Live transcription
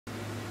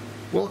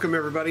Welcome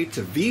everybody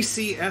to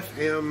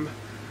VCFM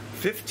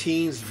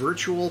 15's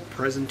virtual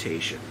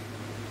presentation.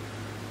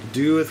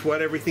 Due with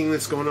everything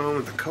that's going on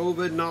with the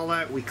COVID and all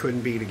that, we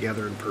couldn't be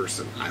together in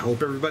person. I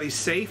hope everybody's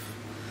safe.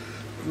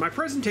 My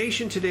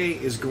presentation today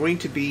is going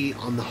to be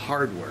on the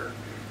hardware,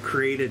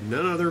 created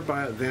none other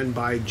than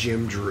by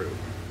Jim Drew.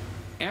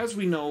 As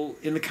we know,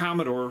 in the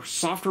Commodore,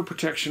 software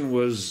protection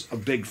was a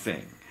big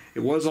thing.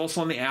 It was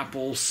also on the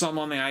Apple, some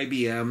on the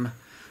IBM,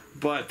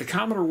 but the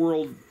Commodore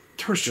world,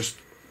 there's just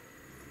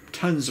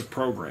tons of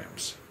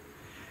programs.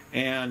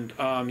 And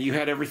you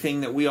had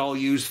everything that we all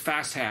use,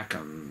 Fast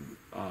Hack'em,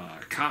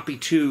 Copy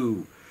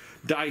 2,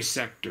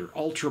 Dissector,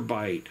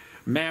 Ultrabyte,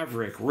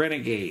 Maverick,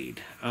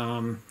 Renegade.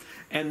 And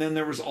then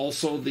there was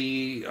also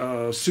the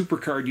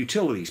SuperCard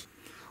utilities.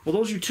 Well,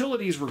 those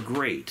utilities were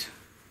great.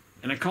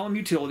 And I call them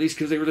utilities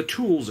because they were the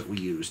tools that we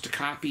used to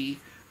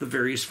copy the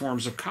various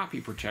forms of copy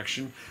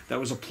protection that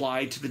was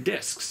applied to the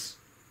disks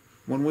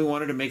when we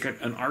wanted to make an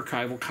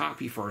archival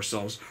copy for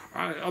ourselves,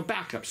 a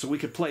backup, so we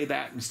could play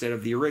that instead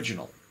of the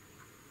original.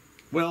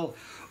 Well,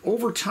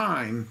 over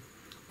time,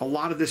 a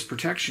lot of this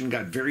protection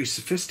got very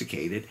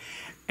sophisticated,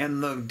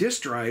 and the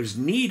disk drives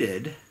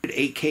needed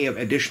 8K of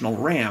additional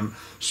RAM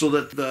so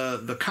that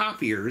the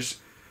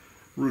copiers'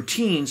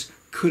 routines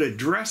could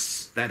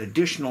address that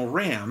additional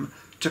RAM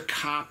to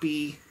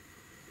copy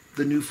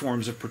the new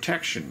forms of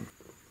protection.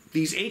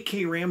 These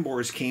 8K RAM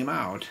boards came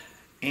out,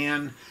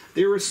 and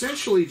they were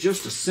essentially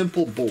just a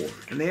simple board,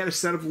 and they had a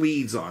set of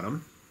leads on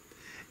them,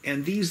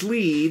 and these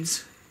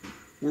leads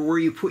were where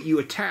you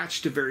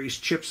attach to various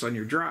chips on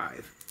your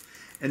drive,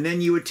 and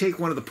then you would take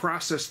one of the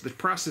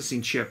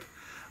processing chip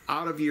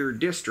out of your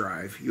disk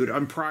drive. You would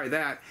unpry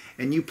that,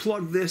 and you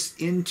plug this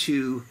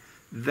into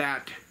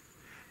that.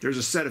 There's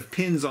a set of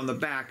pins on the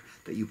back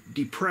that you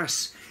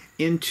depress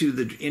into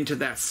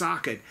that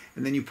socket,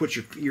 and then you put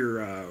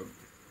your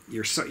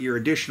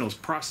additional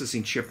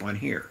processing chip on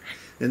here.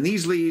 Then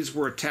these leads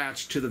were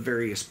attached to the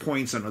various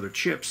points on other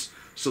chips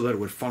so that it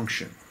would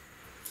function.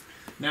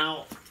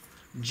 Now,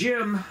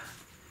 Jim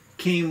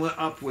came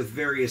up with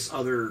various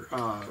other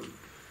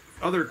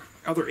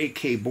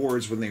 8K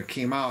boards when they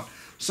came out.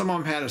 Some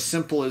of them had as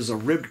simple as a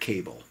ribbed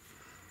cable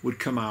would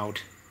come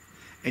out,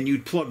 and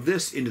you'd plug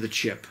this into the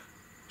chip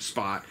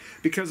spot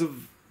because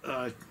of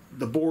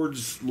the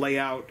board's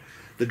layout,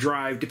 the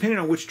drive, depending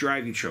on which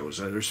drive you chose.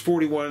 There's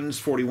 41s,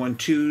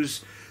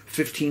 41.2s,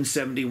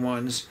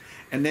 1571s,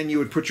 and then you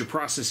would put your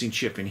processing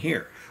chip in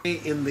here.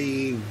 In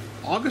the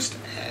August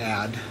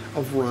ad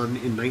of Run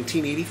in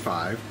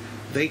 1985,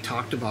 they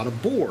talked about a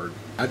board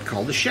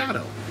called the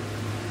Shadow.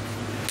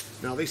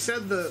 Now they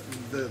said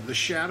the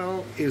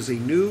Shadow is a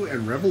new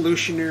and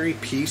revolutionary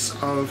piece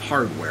of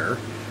hardware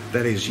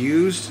that is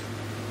used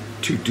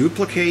to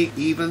duplicate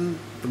even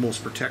the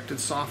most protected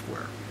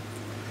software.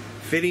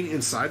 Fitting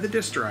inside the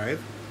disk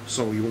drive,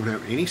 so you won't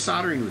have any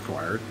soldering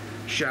required,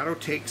 Shadow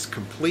takes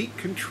complete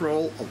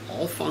control of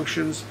all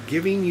functions,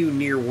 giving you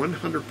near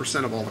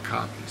 100% of all the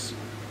copies.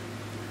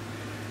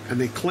 And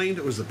they claimed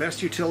it was the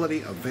best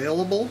utility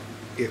available.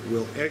 It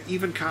will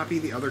even copy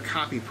the other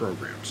copy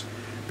programs.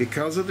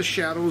 Because of the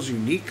Shadow's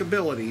unique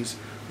abilities,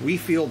 we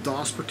feel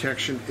DOS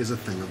protection is a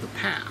thing of the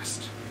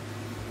past.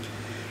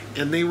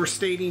 And they were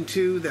stating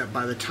too that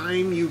by the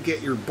time you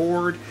get your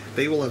board,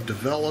 they will have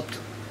developed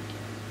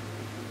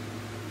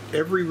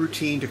every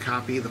routine to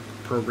copy the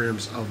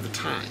programs of the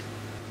time.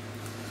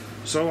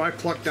 So I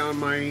plucked down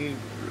my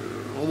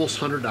almost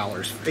 $100,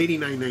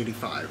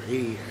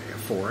 $89.95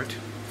 for it,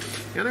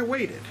 and I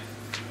waited.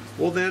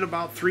 Well, then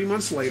about 3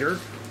 months later,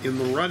 in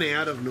the Run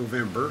ad of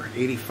November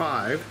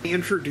 '85, they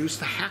introduced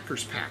the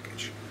Hackers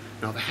package.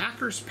 Now the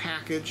Hackers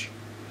package,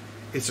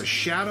 it's a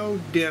shadow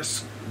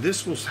disk.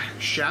 This will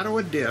shadow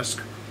a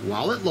disk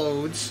while it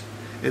loads,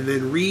 and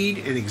then read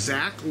an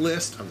exact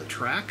list of the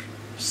track,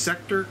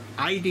 sector,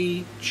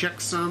 ID,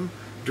 checksum,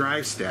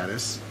 drive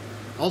status,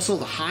 also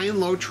the high and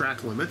low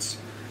track limits,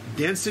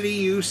 density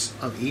use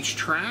of each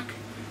track,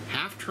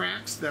 half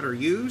tracks that are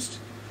used,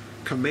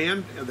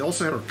 command. They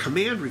also have a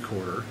command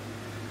recorder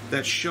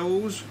that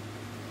shows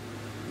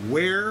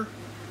where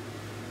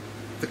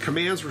the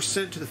commands were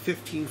sent to the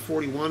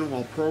 1541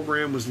 while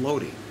program was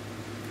loading.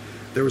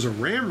 There was a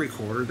RAM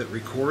recorder that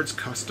records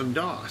custom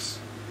DOS.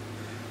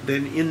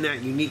 Then in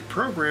that unique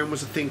program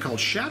was a thing called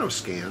Shadow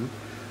Scan,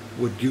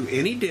 would do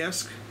any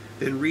disk,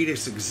 then read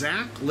its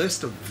exact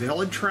list of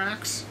valid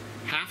tracks,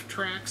 half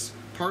tracks,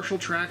 partial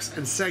tracks,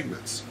 and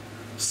segments,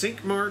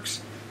 sync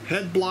marks,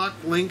 head block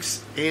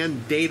links,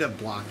 and data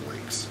block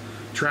links,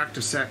 track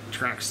to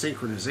track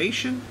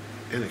synchronization.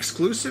 An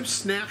exclusive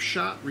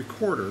snapshot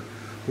recorder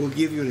will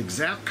give you an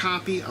exact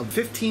copy of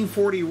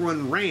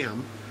 1541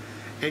 RAM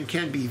and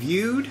can be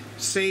viewed,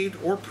 saved,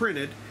 or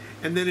printed,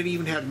 and then it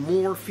even had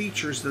more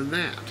features than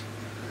that.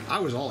 I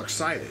was all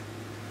excited.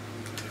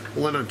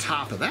 Well, and on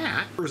top of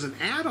that, there was an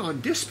add-on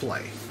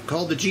display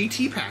called the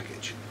GT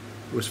package.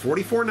 It was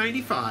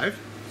 $44.95,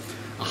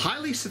 a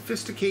highly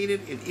sophisticated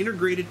and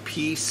integrated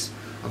piece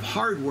of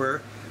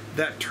hardware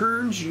that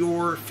turns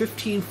your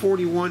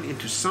 1541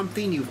 into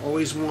something you've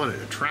always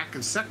wanted. A track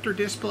and sector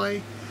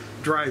display,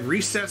 drive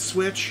reset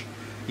switch,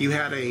 You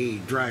had a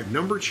drive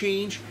number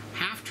change,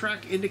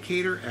 half-track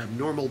indicator,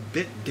 abnormal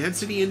bit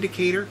density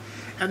indicator,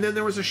 and then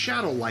there was a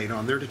shadow light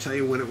on there to tell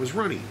you when it was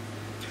running.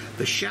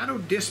 The shadow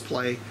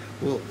display,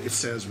 it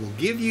says, will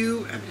give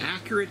you an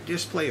accurate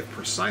display of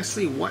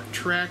precisely what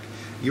track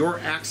you're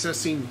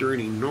accessing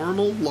during a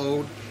normal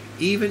load,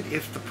 even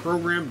if the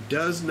program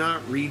does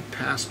not read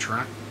past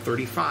track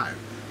 35.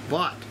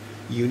 But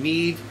you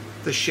need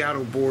the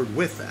shadow board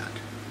with that.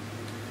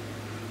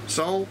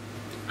 So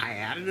I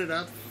added it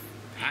up.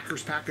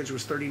 Hacker's package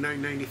was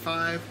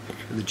 $39.95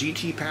 and the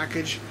GT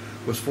package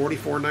was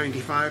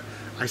 $44.95.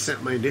 I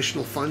sent my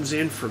additional funds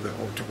in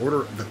to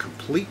order the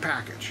complete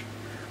package.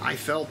 I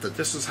felt that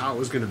this is how it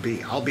was going to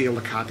be. I'll be able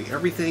to copy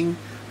everything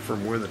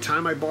from the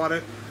time I bought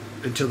it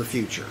until the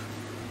future.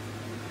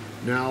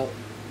 Now,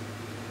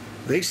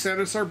 they sent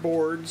us our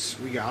boards.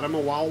 We got them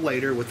a while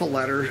later with a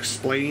letter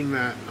explaining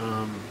that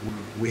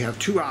we have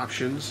two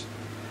options.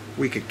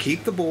 We could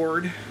keep the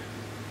board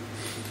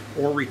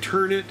or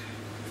return it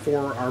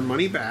for our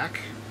money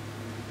back.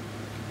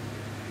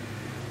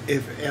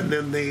 And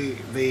then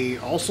they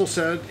also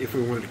said if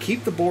we wanted to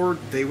keep the board,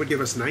 they would give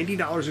us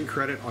 $90 in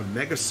credit on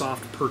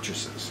Megasoft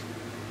purchases,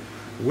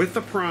 with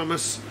the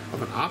promise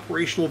of an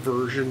operational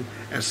version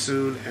as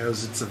soon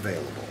as it's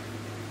available.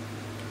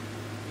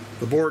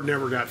 The board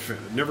never got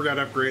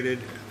upgraded.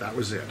 That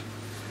was it.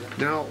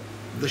 Now,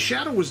 the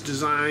Shadow was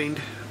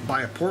designed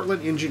by a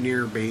Portland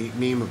engineer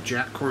named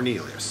Jack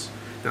Cornelius.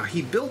 Now,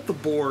 he built the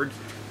board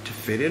to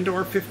fit into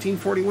our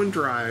 1541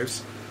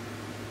 drives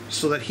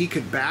so that he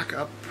could back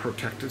up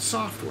protected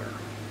software.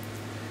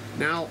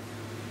 Now,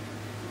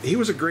 he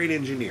was a great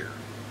engineer.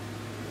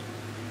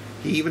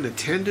 He even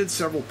attended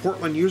several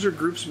Portland user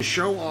groups to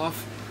show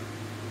off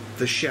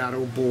the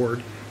Shadow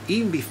board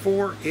even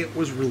before it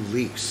was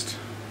released.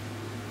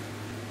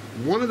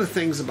 One of the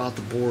things about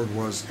the board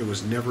was it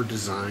was never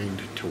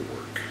designed to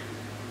work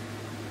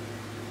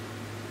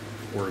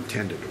or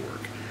intended to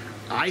work.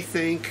 I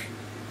think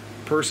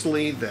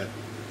personally that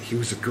he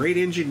was a great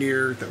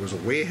engineer that was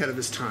way ahead of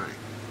his time,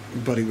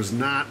 but he was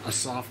not a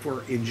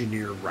software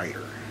engineer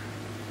writer.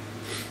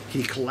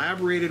 He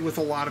collaborated with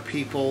a lot of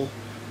people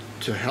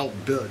to help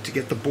to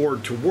get the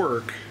board to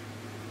work,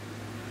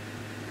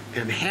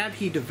 and had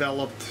he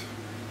developed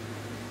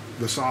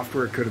the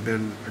software, it could have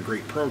been a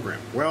great program.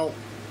 Well,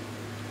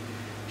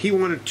 he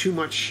wanted too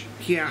much.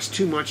 He asked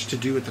too much to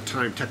do at the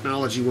time.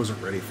 Technology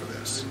wasn't ready for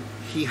this.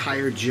 He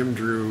hired Jim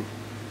Drew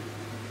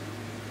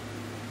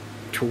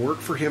to work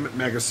for him at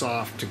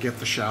Megasoft to get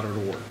the Shadow to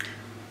work.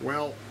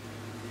 Well,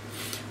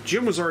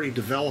 Jim was already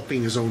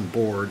developing his own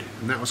board,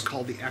 and that was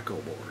called the Echo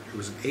board. It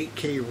was an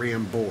 8K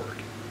RAM board.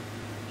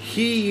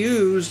 He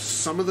used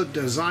some of the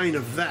design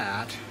of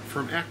that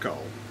from Echo.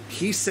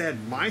 He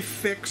said, my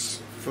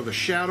fix for the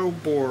Shadow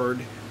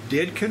board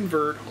did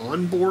convert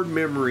onboard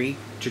memory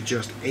to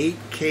just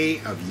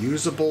 8K of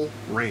usable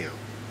RAM.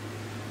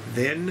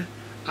 Then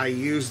I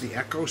used the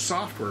Echo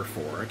software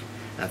for it.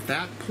 At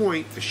that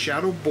point, the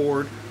Shadow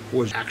board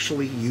was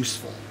actually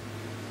useful.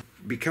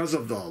 Because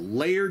of the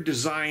layered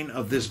design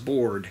of this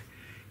board,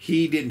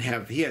 he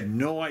had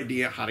no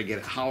idea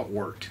how it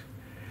worked.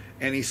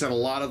 And he said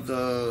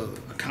a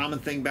common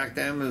thing back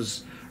then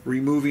was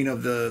removing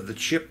of the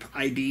chip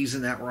IDs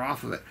and that were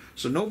off of it.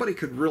 So nobody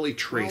could really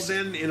trace it.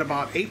 Then in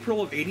about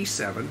April of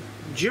 '87,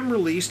 Jim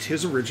released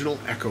his original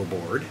Echo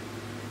board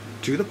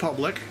to the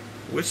public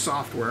with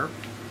software,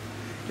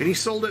 and he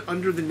sold it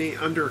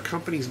under a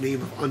company's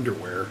name of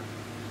Underwear,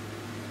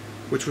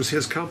 which was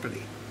his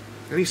company.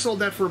 And he sold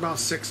that for about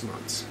 6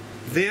 months.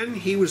 Then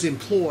he was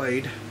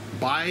employed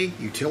by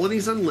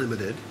Utilities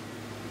Unlimited,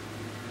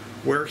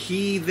 where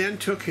he then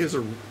took his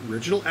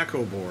original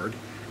Echo board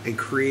and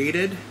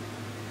created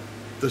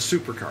the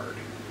Supercard,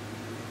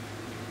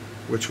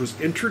 which was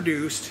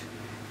introduced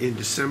in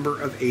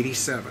December of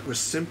 '87. It was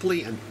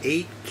simply an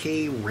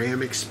 8K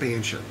RAM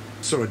expansion,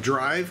 so a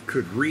drive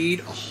could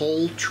read a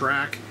whole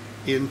track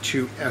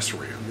into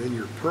SRAM. Then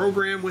your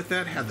program with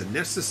that had the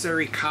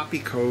necessary copy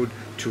code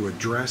to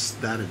address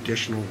that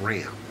additional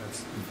RAM.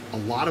 That's a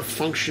lot of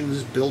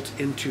functions built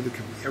into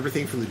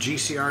everything from the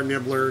GCR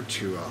nibbler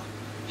to a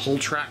whole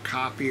track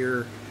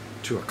copier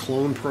to a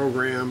clone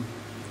program.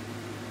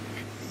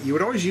 You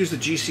would always use the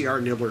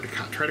GCR nibbler to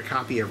try to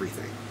copy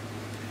everything.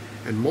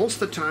 And most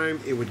of the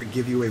time, it would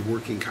give you a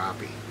working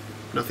copy.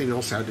 Nothing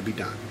else had to be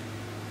done.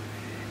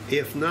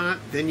 If not,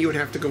 then you would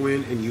have to go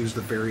in and use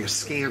the various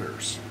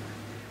scanners.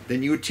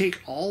 Then you would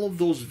take all of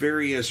those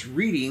various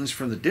readings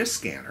from the disk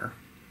scanner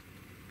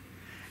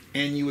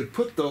and you would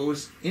put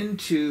those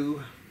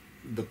into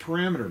the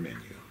parameter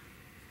menu.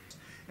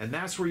 And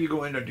that's where you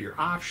go into your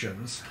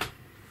options,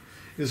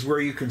 is where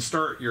you can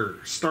start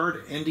your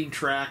start ending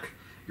track,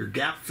 your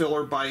gap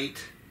filler byte,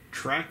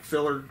 track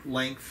filler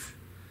length,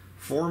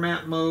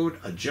 format mode,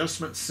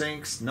 adjustment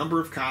syncs, number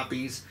of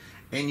copies,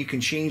 and you can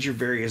change your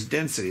various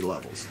density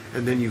levels.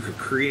 And then you could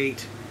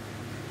create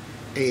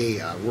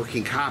a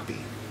working copy.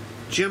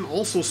 Jim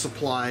also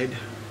supplied,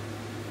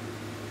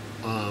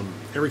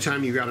 every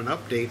time you got an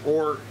update,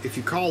 or if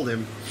you called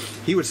him,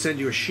 he would send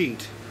you a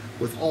sheet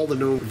with all the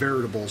known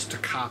variables to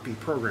copy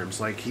programs.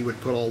 Like he would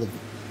put all the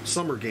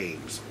Summer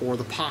Games or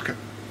the Pocket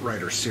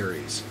Writer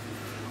series,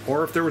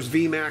 or if there was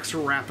VMAX or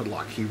Rapid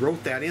Lock, he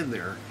wrote that in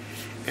there,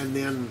 and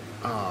then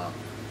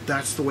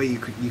that's the way you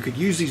could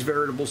use these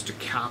variables to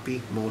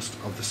copy most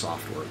of the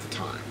software at the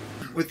time.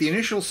 With the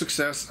initial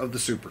success of the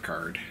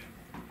SuperCard,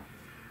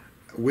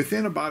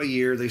 within about a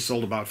year they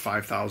sold about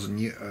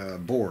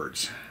 5,000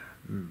 boards.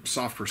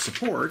 Software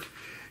Support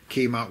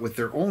came out with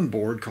their own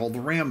board called the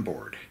RAM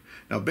board.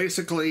 Now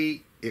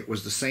basically it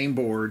was the same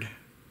board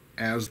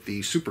as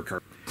the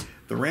SuperCard.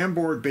 The RAM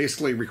board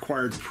basically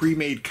required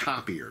pre-made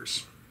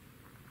copiers.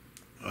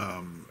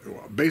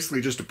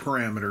 Basically just a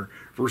parameter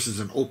versus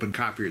an open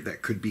copier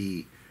that could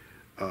be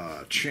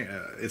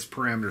its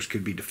parameters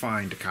could be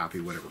defined to copy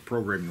whatever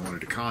program you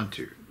wanted to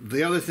contour.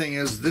 The other thing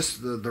is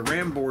the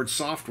RAM board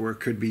software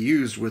could be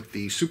used with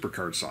the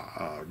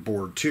SuperCard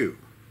board too.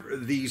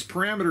 These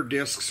parameter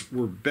disks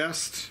were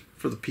best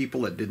for the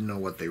people that didn't know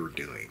what they were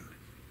doing.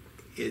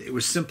 It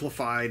was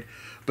simplified,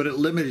 but it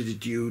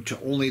limited you to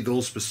only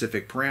those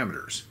specific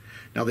parameters.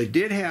 Now they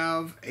did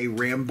have a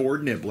RAM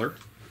board nibbler.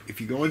 If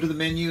you go into the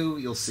menu,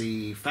 you'll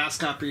see fast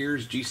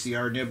copiers,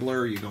 GCR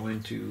nibbler. You go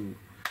into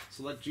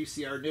select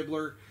GCR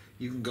nibbler.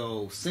 You can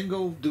go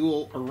single,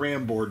 dual, or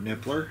RAM board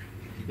nibbler.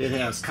 It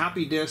has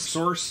copy disk,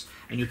 source,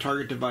 and your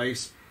target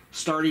device,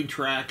 starting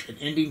track and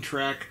ending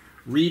track,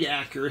 read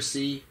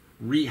accuracy,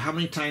 how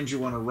many times you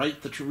want to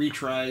write the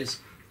retries,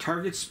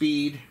 target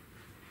speed,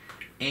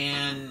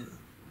 and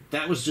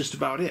that was just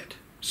about it.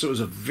 So it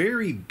was a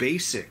very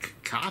basic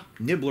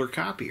nibbler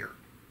copier.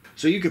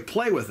 So you could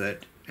play with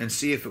it and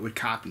see if it would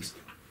copy.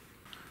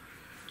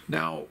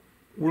 Now,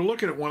 we're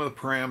looking at one of the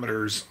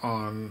parameters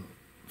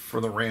for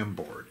the RAM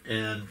board,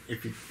 and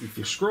if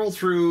you scroll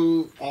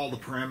through all the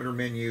parameter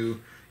menu,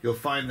 you'll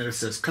find that it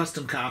says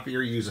custom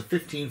copier, use a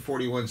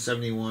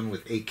 154171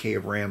 with 8K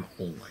of RAM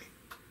only.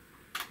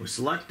 We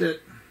select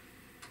it.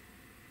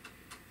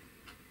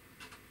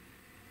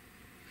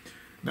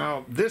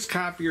 Now, this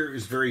copier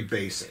is very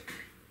basic.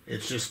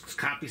 It's just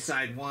copy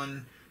side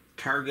 1,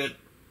 target,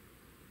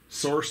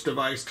 source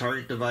device,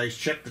 target device,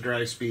 check the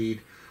drive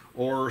speed,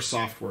 or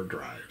software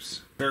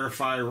drives.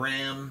 Verify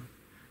RAM,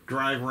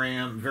 drive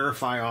RAM,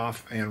 verify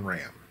off, and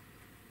RAM.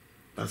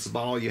 That's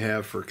about all you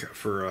have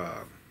for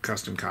a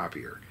custom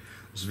copier.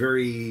 It's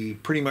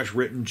pretty much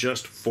written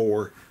just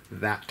for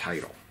that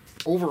title.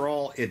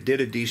 Overall, it did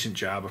a decent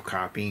job of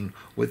copying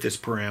with its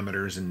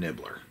parameters and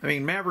nibbler. I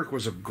mean, Maverick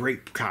was a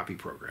great copy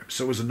program,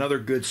 so it was another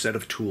good set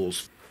of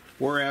tools.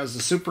 Whereas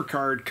the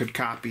SuperCard could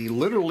copy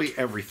literally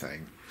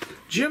everything,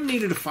 Jim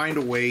needed to find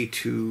a way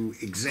to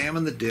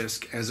examine the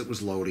disk as it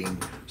was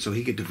loading so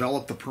he could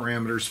develop the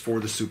parameters for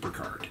the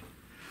SuperCard.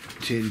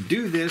 To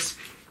do this,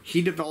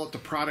 he developed a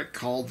product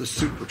called the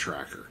Super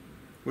Tracker,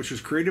 which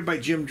was created by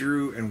Jim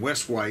Drew and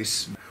Wes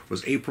Weiss.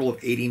 Was April of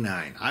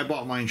 '89. I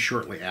bought mine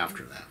shortly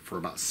after that for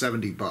about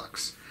 70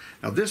 bucks.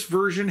 Now this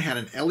version had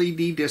an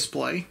LED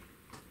display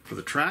for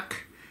the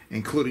track,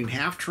 including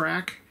half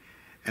track,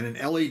 and an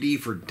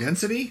LED for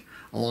density,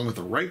 along with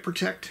a write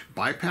protect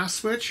bypass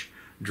switch,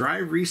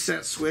 drive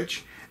reset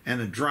switch,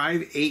 and a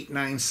drive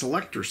 8-9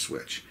 selector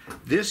switch.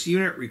 This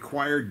unit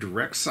required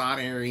direct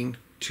soldering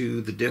to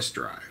the disk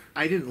drive.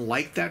 I didn't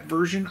like that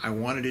version. I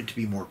wanted it to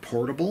be more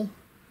portable.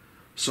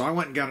 So I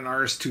went and got an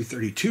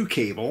RS-232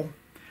 cable,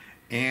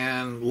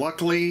 and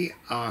luckily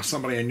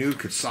somebody I knew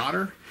could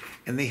solder,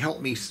 and they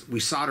helped me. We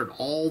soldered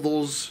all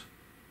those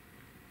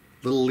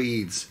little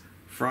leads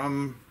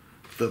from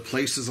the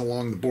places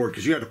along the board,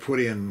 because you had to put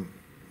in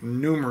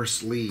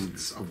numerous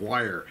leads of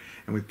wire,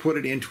 and we put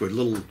it into a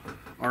little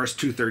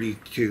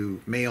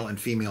RS-232 male and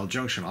female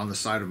junction on the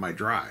side of my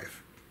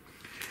drive.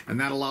 And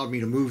that allowed me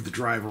to move the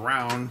drive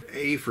around,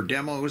 for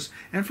demos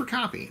and for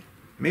copying.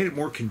 Made it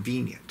more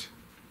convenient.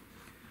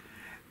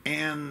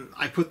 And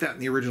I put that in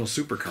the original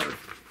SuperCard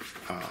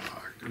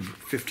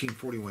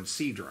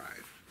 1541C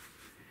drive.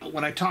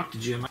 When I talked to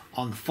Jim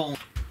on the phone,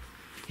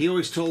 he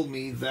always told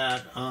me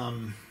that,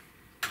 one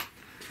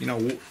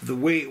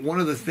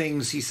of the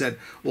things he said,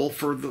 well,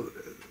 for the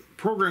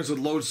programs would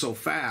load so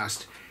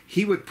fast,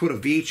 he would put a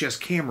VHS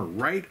camera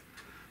right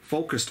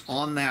focused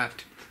on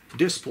that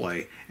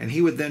display, and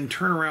he would then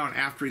turn around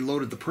after he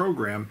loaded the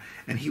program,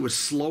 and he would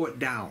slow it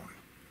down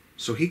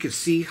so he could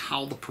see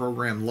how the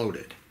program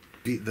loaded.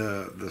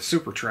 The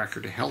Super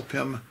Tracker to help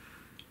him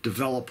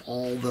develop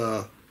all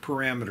the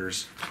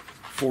parameters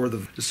for the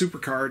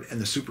SuperCard and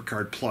the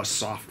SuperCard Plus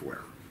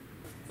software.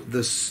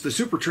 The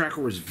Super Tracker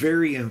was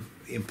very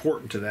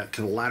important to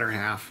the latter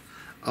half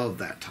of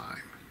that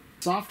time.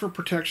 Software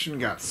protection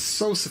got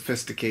so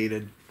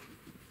sophisticated,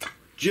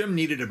 Jim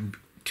needed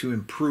to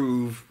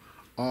improve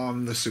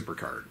on the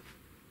SuperCard.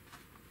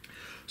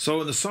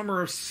 So in the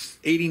summer of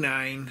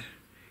 '89,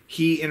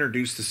 he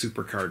introduced the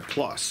SuperCard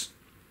Plus.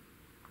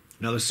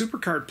 Now the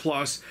SuperCard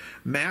Plus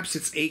maps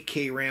its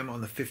 8K RAM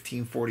on the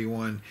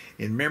 1541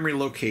 in memory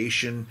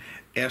location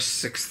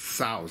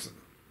S6000.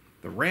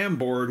 The RAM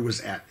board was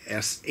at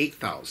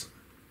S8000.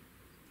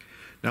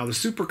 Now the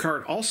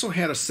SuperCard also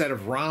had a set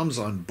of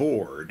ROMs on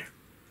board,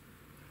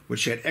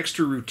 which had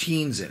extra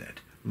routines in it.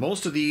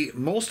 Most of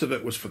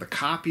it was for the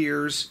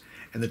copiers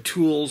and the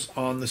tools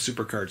on the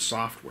SuperCard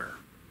software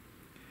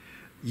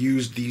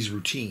used these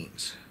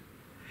routines.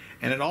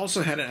 And it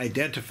also had an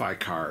identify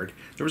card.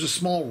 There was a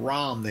small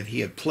ROM that he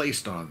had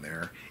placed on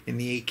there in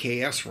the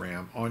 8KS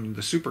RAM on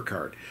the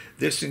SuperCard.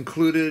 This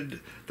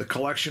included the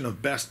collection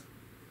of best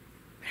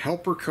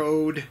helper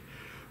code,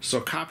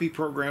 so copy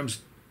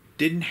programs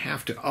didn't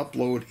have to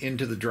upload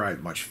into the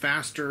drive. Much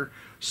faster,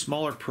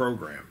 smaller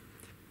program.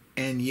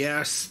 And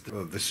yes,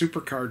 the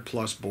SuperCard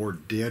Plus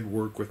board did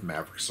work with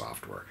Maverick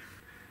software.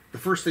 The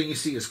first thing you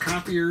see is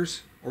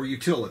copiers or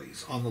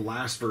utilities. On the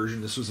last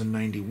version, this was in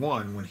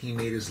 '91 when he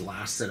made his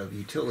last set of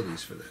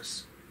utilities for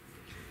this.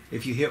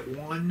 If you hit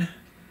 1,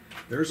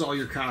 there's all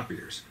your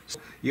copiers.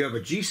 You have a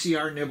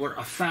GCR nibbler,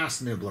 a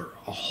fast nibbler,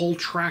 a whole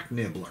track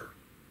nibbler,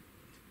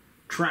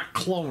 track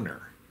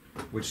cloner,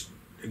 which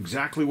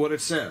exactly what it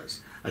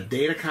says, a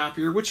data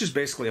copier, which is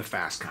basically a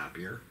fast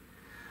copier,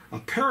 a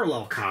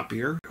parallel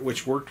copier,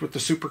 which worked with the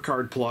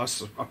SuperCard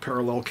Plus, a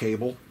parallel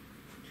cable,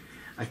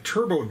 a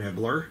turbo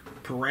nibbler,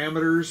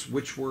 parameters,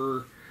 which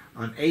were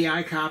an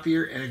AI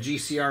copier, and a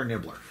GCR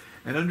nibbler.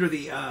 And under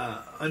the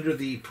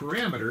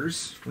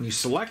parameters, when you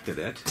selected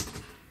it,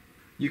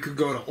 you could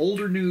go to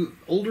older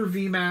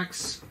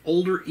VMAX,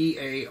 older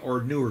EA,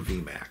 or newer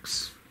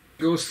VMAX.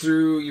 It goes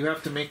through, you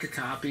have to make a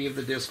copy of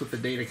the disk with the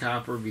data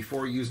copper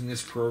before using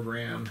this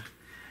program,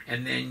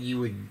 and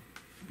then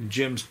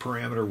Jim's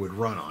parameter would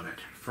run on it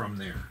from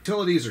there.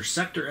 Utilities are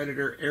sector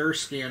editor, error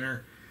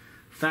scanner,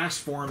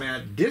 fast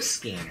format, disk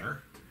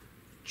scanner,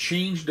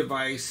 change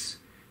device.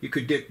 You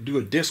could do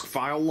a disk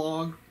file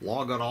log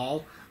on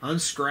all,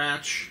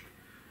 unscratch,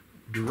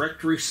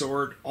 directory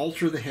sort,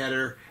 alter the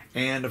header,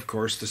 and of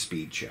course the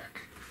speed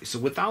check. So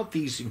without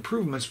these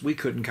improvements, we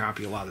couldn't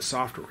copy a lot of the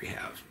software we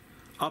have,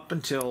 up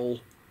until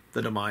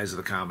the demise of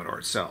the Commodore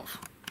itself.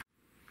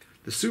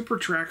 The Super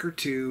Tracker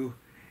 2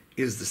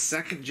 is the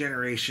second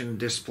generation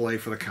display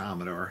for the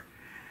Commodore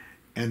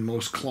and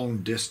most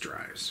cloned disk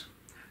drives.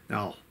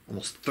 Now,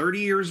 almost 30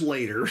 years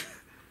later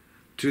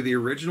to the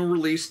original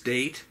release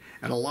date,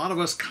 and a lot of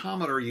us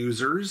Commodore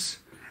users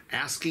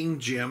asking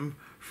Jim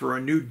for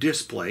a new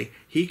display,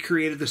 he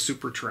created the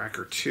Super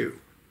Tracker 2.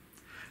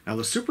 Now,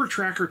 the Super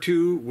Tracker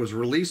 2 was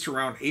released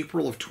around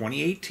April of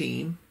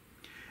 2018.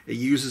 It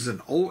uses an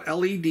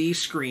OLED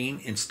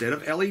screen instead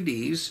of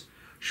LEDs,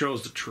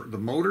 shows the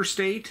motor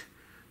state,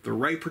 the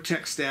write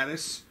protect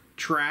status,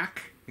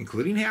 track,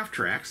 including half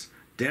tracks,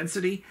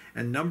 density,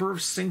 and number of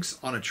syncs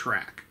on a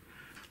track.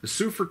 The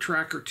Super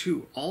Tracker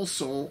 2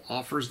 also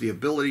offers the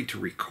ability to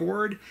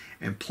record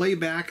and play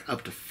back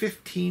up to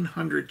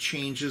 1,500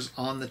 changes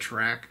on the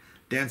track,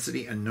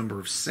 density, and number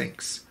of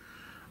syncs.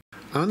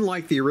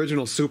 Unlike the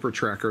original Super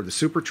Tracker, the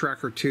Super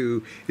Tracker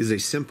 2 is a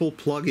simple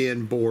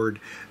plug-in board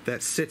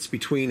that sits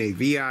between a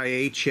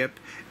VIA chip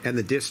and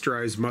the disk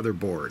drive's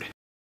motherboard,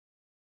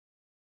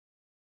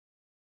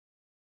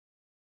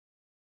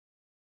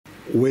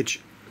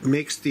 which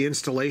makes the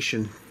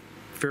installation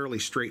fairly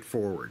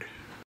straightforward.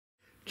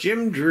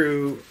 Jim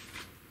Drew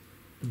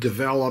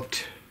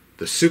developed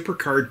the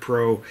SuperCard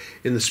Pro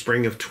in the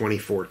spring of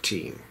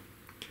 2014.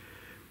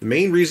 The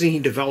main reason he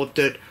developed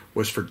it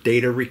was for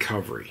data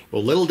recovery.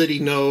 Well, little did he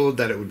know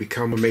that it would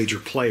become a major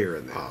player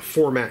in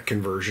format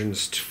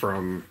conversions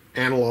from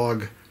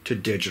analog to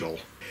digital.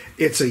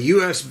 It's a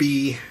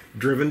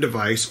USB-driven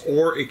device,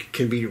 or it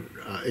can be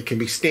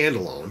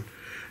standalone,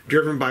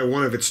 driven by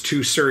one of its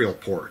 2 serial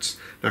ports.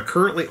 Now,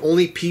 currently,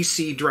 only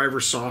PC driver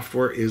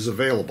software is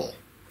available.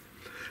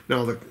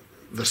 Now,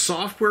 the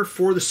software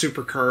for the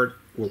SuperCard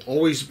will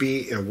always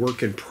be a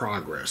work in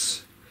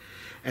progress,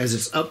 as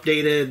it's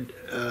updated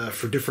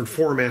for different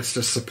formats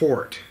to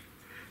support.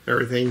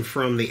 Everything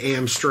from the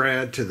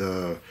Amstrad to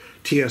the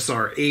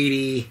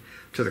TSR-80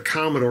 to the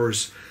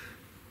Commodores,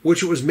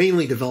 which it was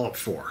mainly developed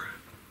for.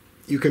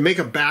 You can make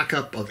a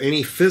backup of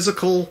any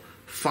physical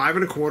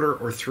 5¼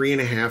 or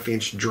 3½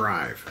 inch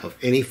drive of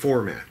any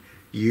format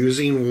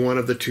using one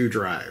of the 2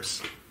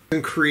 drives. You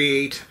can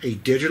create a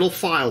digital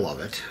file of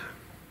it.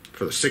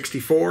 For the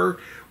 64,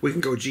 we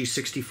can go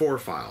G64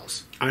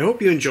 files. I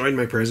hope you enjoyed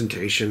my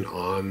presentation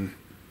on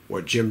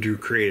what Jim Drew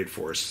created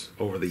for us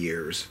over the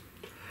years.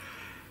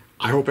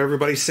 I hope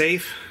everybody's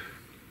safe,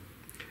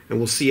 and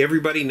we'll see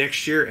everybody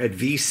next year at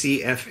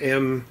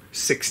VCFM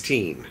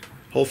 16.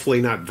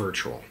 Hopefully not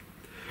virtual.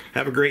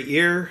 Have a great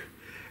year,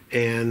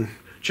 and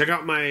check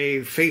out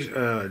my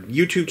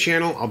YouTube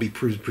channel. I'll be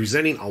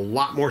presenting a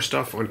lot more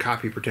stuff on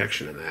copy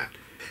protection and that.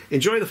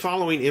 Enjoy the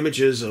following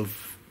images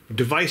of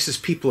devices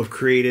people have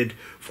created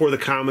for the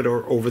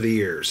Commodore over the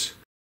years.